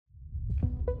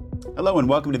Hello and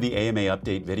welcome to the AMA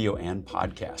Update video and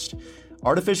podcast.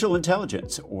 Artificial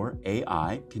intelligence, or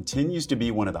AI, continues to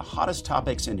be one of the hottest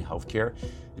topics in healthcare,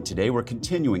 and today we're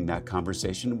continuing that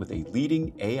conversation with a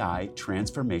leading AI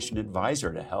transformation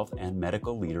advisor to health and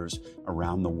medical leaders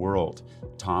around the world,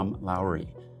 Tom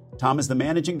Lawry. Tom is the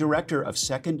managing director of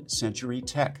Second Century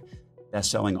Tech,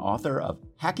 best-selling author of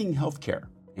Hacking Healthcare,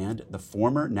 and the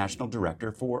former national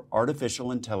director for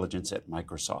artificial intelligence at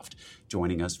Microsoft,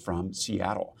 joining us from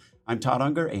Seattle. I'm Todd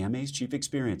Unger, AMA's Chief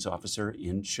Experience Officer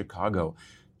in Chicago.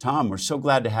 Tom, we're so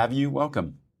glad to have you.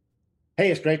 Welcome.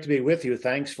 Hey, it's great to be with you.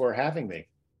 Thanks for having me.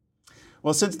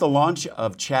 Well, since the launch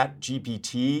of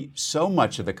ChatGPT, so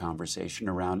much of the conversation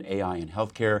around AI in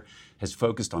healthcare has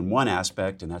focused on one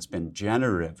aspect, and that's been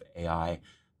generative AI.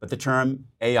 But the term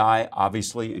AI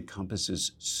obviously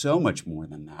encompasses so much more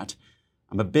than that.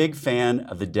 I'm a big fan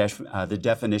of the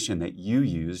definition that you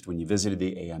used when you visited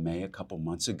the AMA a couple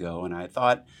months ago, and I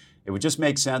thought it would just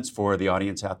make sense for the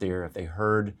audience out there if they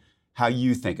heard how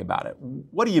you think about it.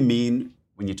 What do you mean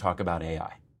when you talk about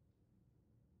AI?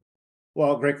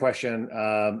 Well, great question.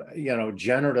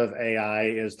 Generative AI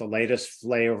is the latest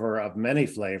flavor of many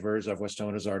flavors of what's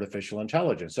known as artificial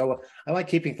intelligence. So I like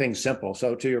keeping things simple.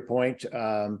 So to your point,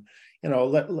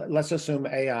 let's assume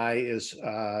AI is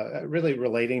really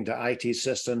relating to IT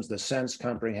systems, the sense,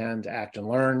 comprehend, act, and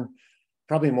learn.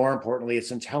 Probably more importantly,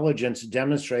 it's intelligence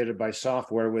demonstrated by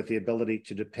software with the ability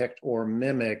to depict or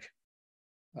mimic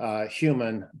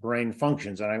human brain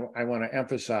functions. And I want to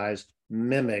emphasize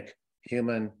mimic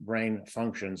human brain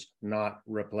functions, not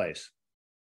replace.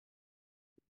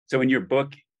 So in your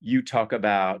book, you talk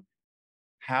about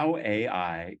how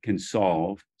AI can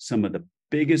solve some of the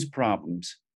biggest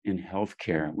problems in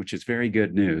healthcare, which is very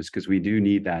good news because we do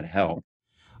need that help.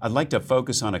 I'd like to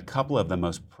focus on a couple of the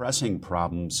most pressing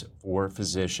problems for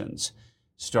physicians,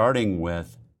 starting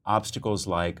with obstacles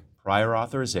like prior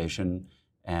authorization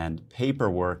and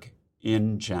paperwork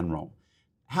in general.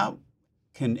 How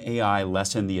can AI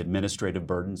lessen the administrative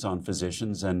burdens on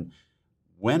physicians, and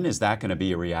when is that going to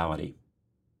be a reality?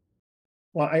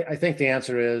 Well, I think the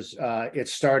answer is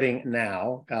it's starting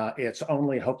now. It's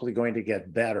only hopefully going to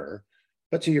get better.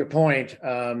 But to your point,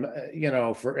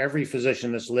 for every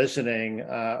physician that's listening,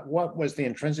 what was the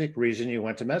intrinsic reason you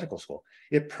went to medical school?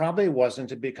 It probably wasn't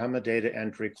to become a data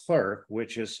entry clerk,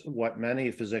 which is what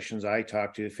many physicians I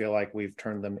talk to feel like we've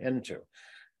turned them into.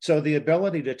 So the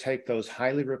ability to take those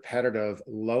highly repetitive,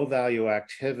 low-value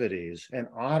activities and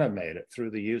automate it through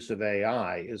the use of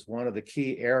AI is one of the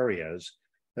key areas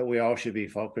that we all should be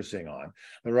focusing on.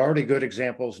 There are already good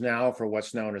examples now for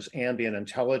what's known as ambient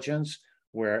intelligence,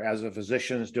 where as a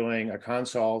physician's doing a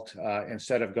consult,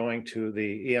 instead of going to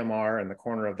the EMR in the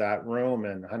corner of that room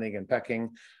and hunting and pecking,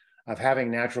 of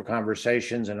having natural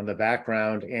conversations, and in the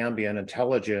background, ambient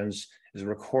intelligence is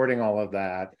recording all of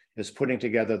that, is putting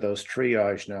together those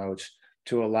triage notes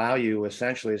to allow you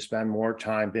essentially to spend more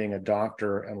time being a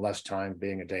doctor and less time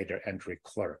being a data entry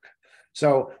clerk.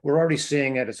 So we're already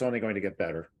seeing it. It's only going to get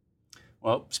better.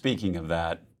 Well, speaking of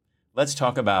that, let's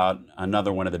talk about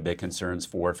another one of the big concerns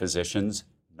for physicians,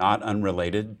 not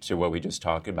unrelated to what we just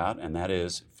talked about, and that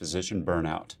is physician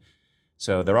burnout.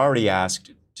 So they're already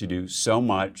asked to do so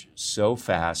much, so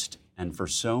fast, and for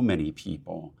so many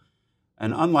people.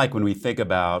 And unlike when we think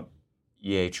about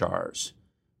EHRs,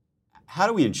 how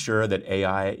do we ensure that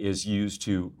AI is used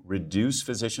to reduce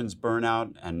physicians'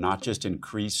 burnout and not just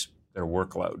increase their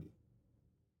workload?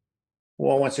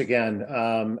 Well, once again,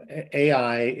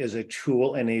 AI is a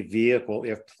tool and a vehicle,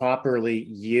 if properly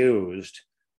used,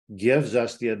 gives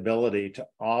us the ability to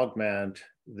augment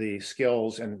the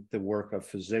skills and the work of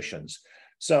physicians.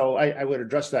 So I would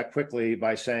address that quickly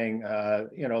by saying,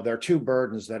 there are two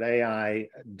burdens that AI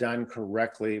done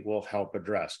correctly will help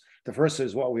address. The first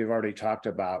is what we've already talked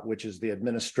about, which is the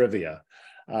administrivia.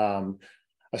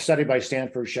 A study by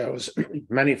Stanford shows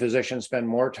many physicians spend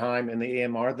more time in the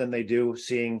EMR than they do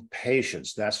seeing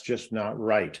patients. That's just not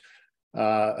right.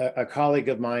 A colleague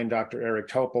of mine, Dr. Eric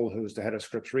Topol, who's the head of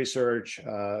Scripps Research,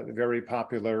 a very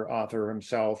popular author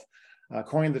himself,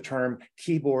 coined the term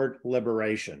keyboard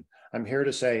liberation. I'm here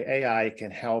to say AI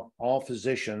can help all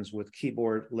physicians with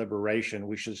keyboard liberation.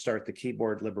 We should start the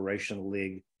Keyboard Liberation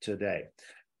League today.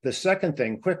 The second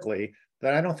thing, quickly,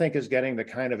 that I don't think is getting the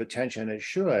kind of attention it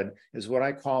should is what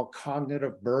I call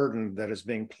cognitive burden that is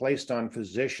being placed on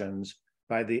physicians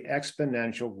by the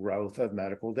exponential growth of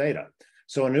medical data.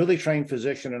 So a newly trained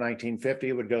physician in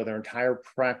 1950 would go their entire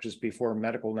practice before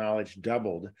medical knowledge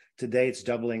doubled. Today, it's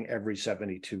doubling every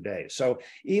 72 days. So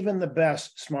even the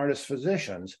best, smartest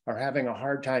physicians are having a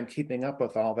hard time keeping up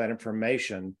with all that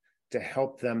information to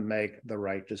help them make the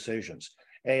right decisions.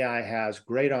 AI has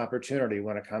great opportunity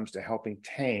when it comes to helping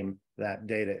tame that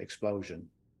data explosion.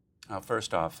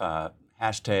 First off,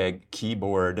 hashtag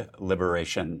keyboard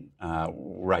liberation.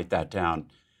 Write that down.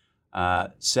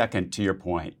 Second, to your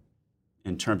point,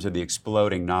 in terms of the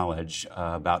exploding knowledge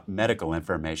about medical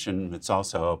information, it's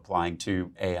also applying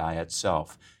to AI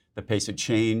itself. The pace of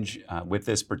change with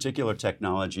this particular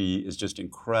technology is just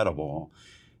incredible.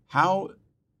 How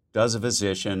does a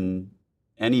physician,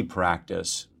 any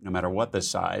practice, no matter what the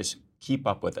size, keep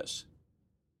up with this?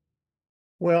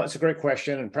 Well, it's a great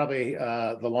question, and probably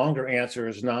the longer answer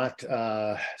is not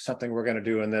something we're going to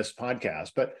do in this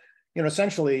podcast. But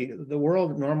essentially, the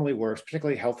world normally works,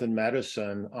 particularly health and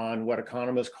medicine, on what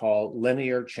economists call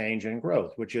linear change and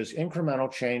growth, which is incremental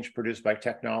change produced by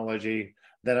technology.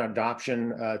 Then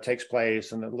adoption takes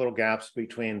place, and the little gaps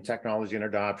between technology and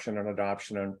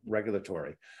adoption and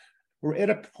regulatory. We're at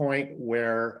a point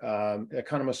where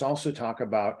economists also talk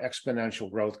about exponential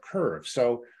growth curves.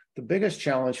 So the biggest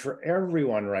challenge for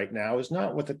everyone right now is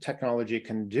not what the technology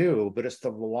can do, but it's the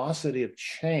velocity of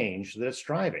change that it's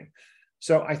driving.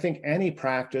 So I think any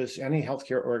practice, any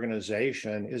healthcare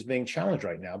organization is being challenged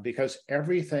right now because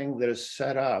everything that is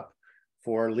set up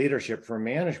for leadership, for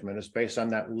management, is based on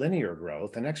that linear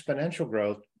growth, and exponential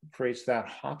growth creates that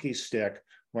hockey stick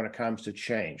when it comes to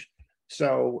change.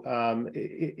 So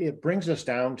it brings us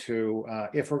down to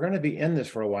if we're going to be in this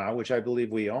for a while, which I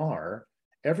believe we are,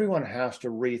 everyone has to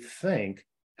rethink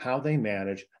how they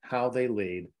manage, how they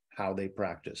lead, how they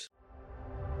practice.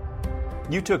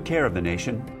 You took care of the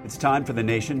nation. It's time for the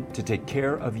nation to take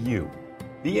care of you.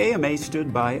 The AMA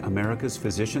stood by America's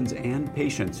physicians and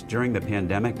patients during the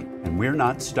pandemic, and we're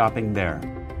not stopping there.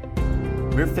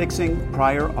 We're fixing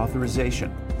prior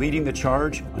authorization, leading the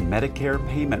charge on Medicare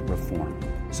payment reform,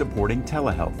 supporting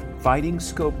telehealth, fighting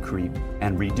scope creep,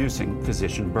 and reducing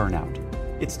physician burnout.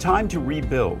 It's time to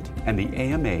rebuild, and the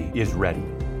AMA is ready.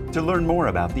 To learn more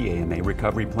about the AMA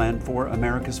Recovery Plan for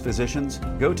America's Physicians,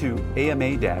 go to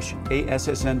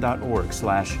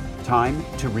ama-assn.org/time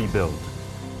to rebuild.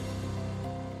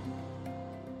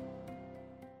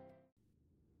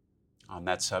 On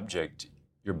that subject,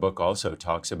 your book also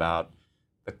talks about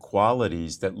the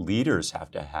qualities that leaders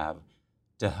have to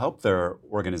help their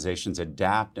organizations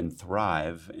adapt and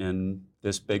thrive in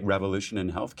this big revolution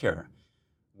in healthcare.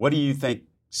 What do you think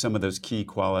some of those key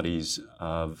qualities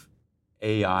of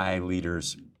AI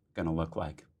leaders going to look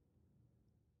like?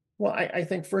 Well, I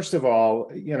think, first of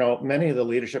all, many of the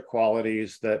leadership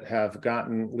qualities that have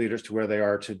gotten leaders to where they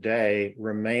are today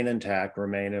remain intact,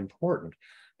 remain important.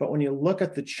 But when you look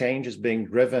at the changes being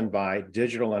driven by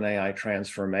digital and AI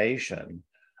transformation,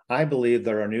 I believe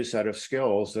there are a new set of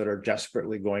skills that are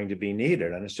desperately going to be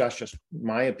needed. And it's just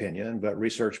my opinion, but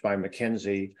research by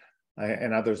McKinsey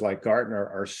and others like Gartner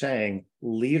are saying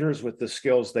leaders with the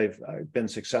skills they've been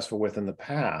successful with in the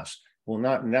past will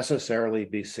not necessarily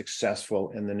be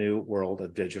successful in the new world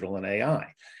of digital and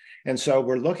AI. And so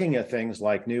we're looking at things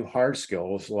like new hard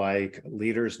skills, like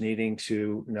leaders needing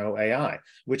to know AI,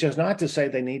 which is not to say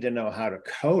they need to know how to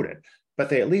code it, but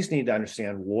they at least need to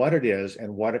understand what it is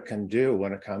and what it can do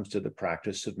when it comes to the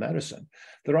practice of medicine.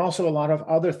 There are also a lot of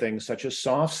other things, such as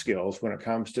soft skills when it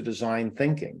comes to design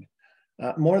thinking.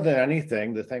 More than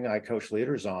anything, the thing I coach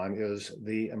leaders on is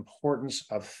the importance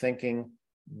of thinking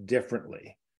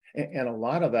differently. And a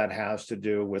lot of that has to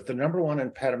do with the number one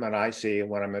impediment I see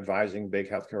when I'm advising big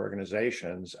healthcare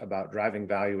organizations about driving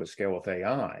value at scale with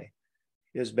AI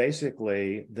is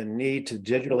basically the need to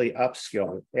digitally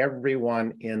upskill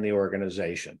everyone in the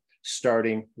organization,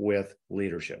 starting with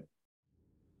leadership.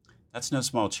 That's no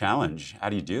small challenge. How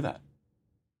do you do that?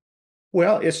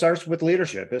 Well, it starts with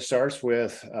leadership. It starts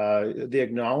with the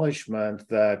acknowledgement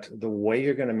that the way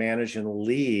you're going to manage and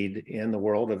lead in the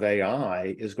world of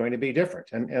AI is going to be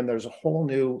different. And there's a whole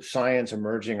new science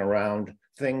emerging around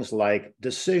things like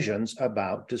decisions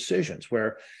about decisions,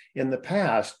 where in the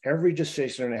past, every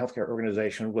decision in a healthcare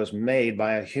organization was made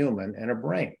by a human and a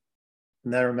brain.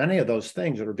 And there are many of those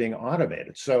things that are being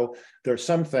automated. So there are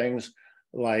some things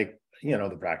like,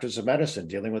 the practice of medicine,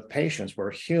 dealing with patients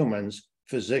where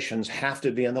physicians have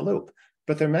to be in the loop.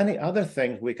 But there are many other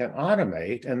things we can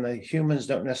automate, and the humans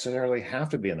don't necessarily have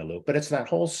to be in the loop. But it's that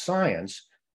whole science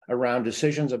around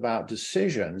decisions about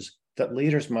decisions that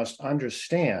leaders must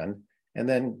understand and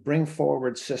then bring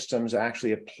forward systems,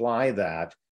 actually apply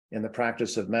that in the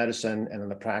practice of medicine and in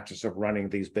the practice of running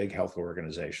these big health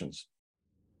organizations.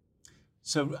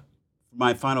 So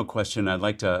my final question, I'd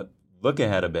like to look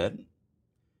ahead a bit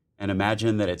and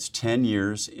imagine that it's 10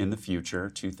 years in the future,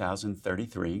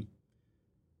 2033.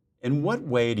 In what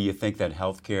way do you think that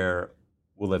healthcare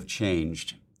will have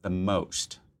changed the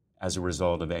most as a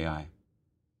result of AI?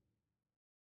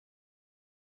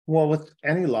 Well, with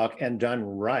any luck and done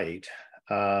right,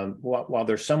 while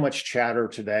there's so much chatter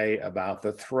today about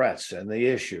the threats and the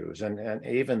issues and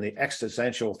even the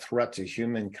existential threat to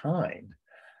humankind,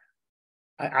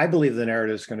 I believe the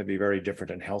narrative is going to be very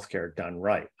different in healthcare done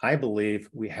right. I believe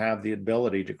we have the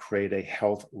ability to create a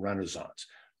health renaissance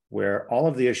where all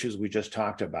of the issues we just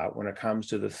talked about when it comes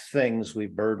to the things we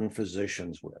burden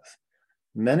physicians with,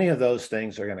 many of those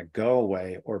things are going to go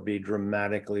away or be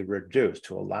dramatically reduced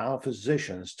to allow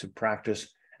physicians to practice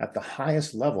at the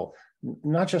highest level,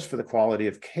 not just for the quality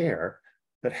of care,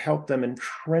 but help them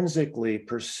intrinsically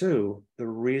pursue the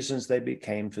reasons they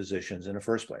became physicians in the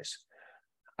first place.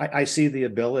 I see the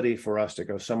ability for us to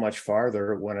go so much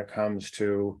farther when it comes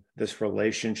to this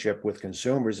relationship with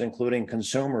consumers, including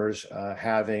consumers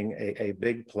having a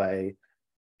big play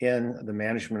in the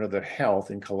management of their health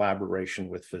in collaboration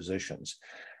with physicians.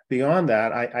 Beyond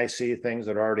that, I see things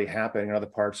that are already happening in other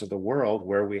parts of the world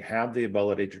where we have the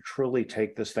ability to truly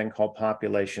take this thing called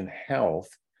population health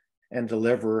and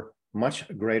deliver much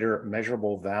greater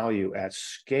measurable value at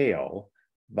scale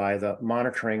by the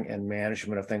monitoring and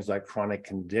management of things like chronic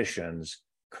conditions,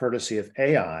 courtesy of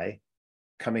AI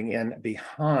coming in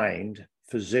behind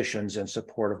physicians in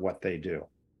support of what they do.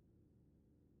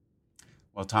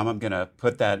 Well, Tom, I'm going to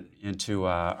put that into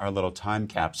our little time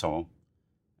capsule,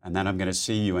 and then I'm going to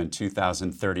see you in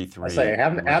 2033. I'll say,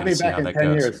 have me back in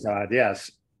 10 years, Todd.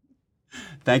 Yes.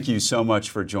 Thank you so much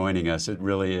for joining us. It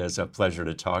really is a pleasure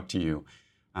to talk to you.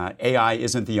 AI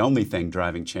isn't the only thing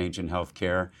driving change in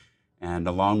healthcare. And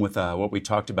along with what we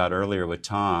talked about earlier with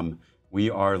Tom, we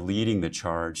are leading the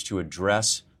charge to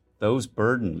address those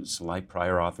burdens like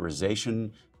prior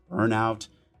authorization, burnout,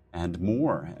 and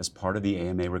more as part of the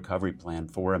AMA Recovery Plan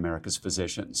for America's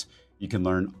physicians. You can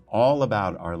learn all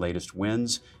about our latest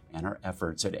wins and our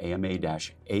efforts at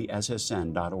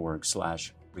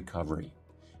ama-assn.org/recovery.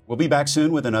 We'll be back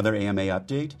soon with another AMA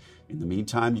update. In the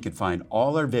meantime, you can find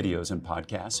all our videos and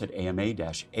podcasts at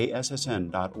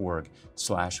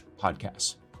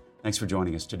ama-assn.org/podcasts. Thanks for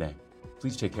joining us today.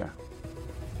 Please take care.